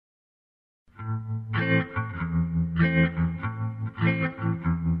Hello!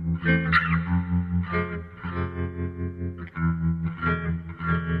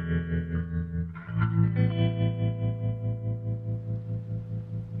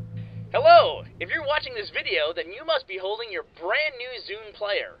 If you're watching this video, then you must be holding your brand new Zune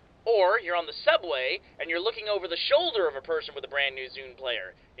player. Or you're on the subway and you're looking over the shoulder of a person with a brand new Zune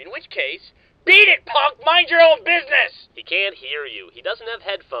player. In which case, beat it, punk! Mind your own business! He can't hear you. He doesn't have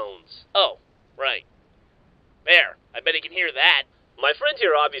headphones. Oh, right. There. I bet he can hear that. My friend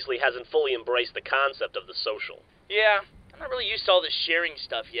here obviously hasn't fully embraced the concept of the social. Yeah, I'm not really used to all this sharing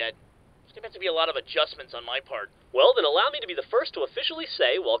stuff yet. There's going to have to be a lot of adjustments on my part. Well, then allow me to be the first to officially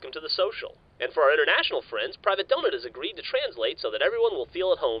say welcome to the social. And for our international friends, Private Donut has agreed to translate so that everyone will feel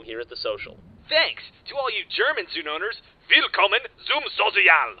at home here at the social. Thanks to all you German Zune owners, willkommen zum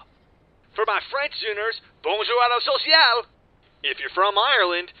Social. For my French Zuners, bonjour à la sociale. If you're from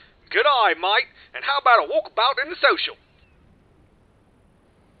Ireland, good eye, mate, and how about a walkabout in the social?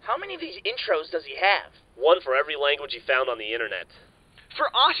 How many of these intros does he have? One for every language he found on the internet. For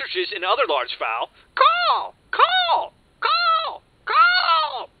ostriches and other large fowl, call, call, call,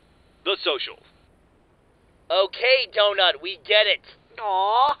 call. The social. Okay, Donut, we get it.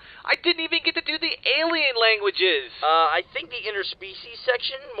 Aw, I didn't even get to do the alien languages. I think the interspecies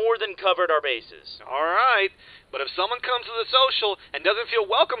section more than covered our bases. Alright, but if someone comes to the social and doesn't feel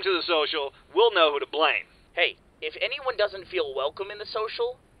welcome to the social, we'll know who to blame. Hey, if anyone doesn't feel welcome in the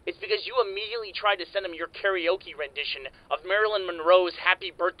social, it's because you immediately tried to send them your karaoke rendition of Marilyn Monroe's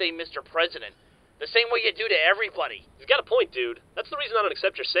Happy Birthday, Mr. President. The same way you do to everybody. You've got a point, dude. That's the reason I don't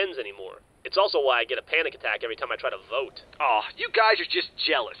accept your sends anymore. It's also why I get a panic attack every time I try to vote. Aw, you guys are just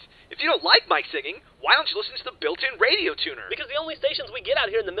jealous. If you don't like Mike singing, why don't you listen to the built-in radio tuner? Because the only stations we get out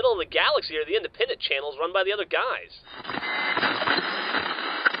here in the middle of the galaxy are the independent channels run by the other guys.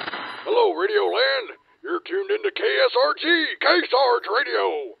 Hello, Radio Land. You're tuned into KSRG, K-Sarge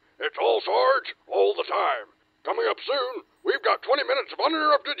Radio. It's all Sarge, all the time. Coming up soon, we've got 20 minutes of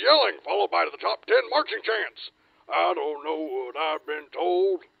uninterrupted yelling, followed by the top 10 marching chants. I don't know what I've been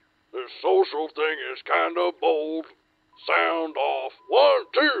told. This social thing is kind of bold. Sound off. 1,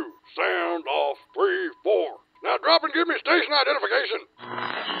 2. Sound off. 3, 4. Now drop and give me station identification.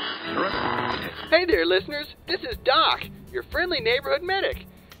 Hey there, listeners. This is Doc, your friendly neighborhood medic.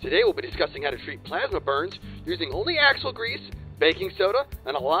 Today we'll be discussing how to treat plasma burns using only axle grease, baking soda,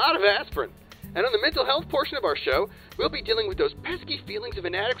 and a lot of aspirin. And on the mental health portion of our show, we'll be dealing with those pesky feelings of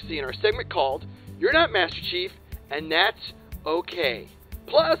inadequacy in our segment called You're Not Master Chief, and That's Okay.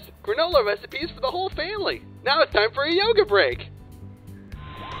 Plus, granola recipes for the whole family. Now it's time for a yoga break.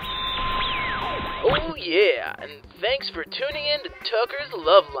 Oh yeah, and thanks for tuning in to Tucker's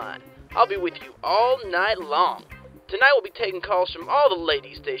Love Line. I'll be with you all night long. Tonight we'll be taking calls from all the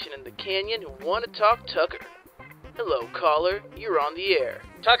ladies stationed in the canyon who want to talk Tucker. Hello, caller. You're on the air.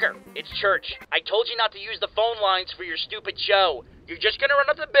 Tucker, it's Church. I told you not to use the phone lines for your stupid show. You're just gonna run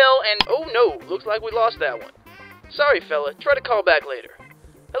up the bill and... Oh no, looks like we lost that one. Sorry, fella. Try to call back later.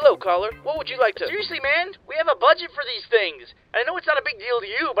 Hello, caller. What would you like to... Seriously, man, we have a budget for these things. I know it's not a big deal to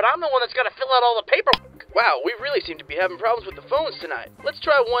you, but I'm the one that's got to fill out all the paperwork. Wow, we really seem to be having problems with the phones tonight. Let's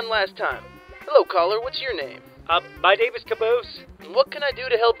try one last time. Hello, caller. What's your name? My name is Caboose. What can I do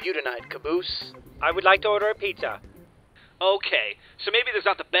to help you tonight, Caboose? I would like to order a pizza. Okay, so maybe there's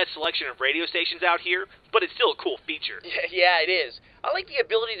not the best selection of radio stations out here, but it's still a cool feature. Yeah, it is. I like the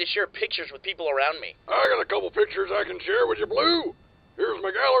ability to share pictures with people around me. I got a couple pictures I can share with you, Blue. Here's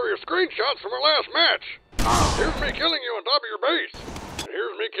my gallery of screenshots from our last match. Here's me killing you on top of your base. And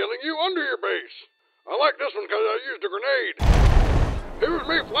here's me killing you under your base. I like this one because I used a grenade. Here's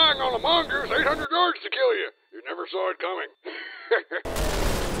me flying on a mongoose 800 yards to kill you. You never saw it coming.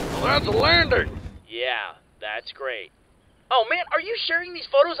 Well, that's a landing. Yeah, that's great. Oh man, are you sharing these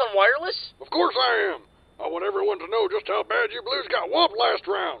photos on wireless? Of course I am. I want everyone to know just how bad you Blues got whopped last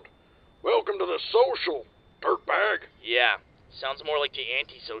round. Welcome to the social, dirtbag. Yeah, sounds more like the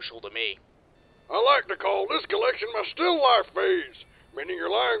antisocial to me. I like to call this collection my still life phase, meaning you're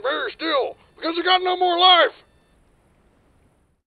lying very still because you got no more life.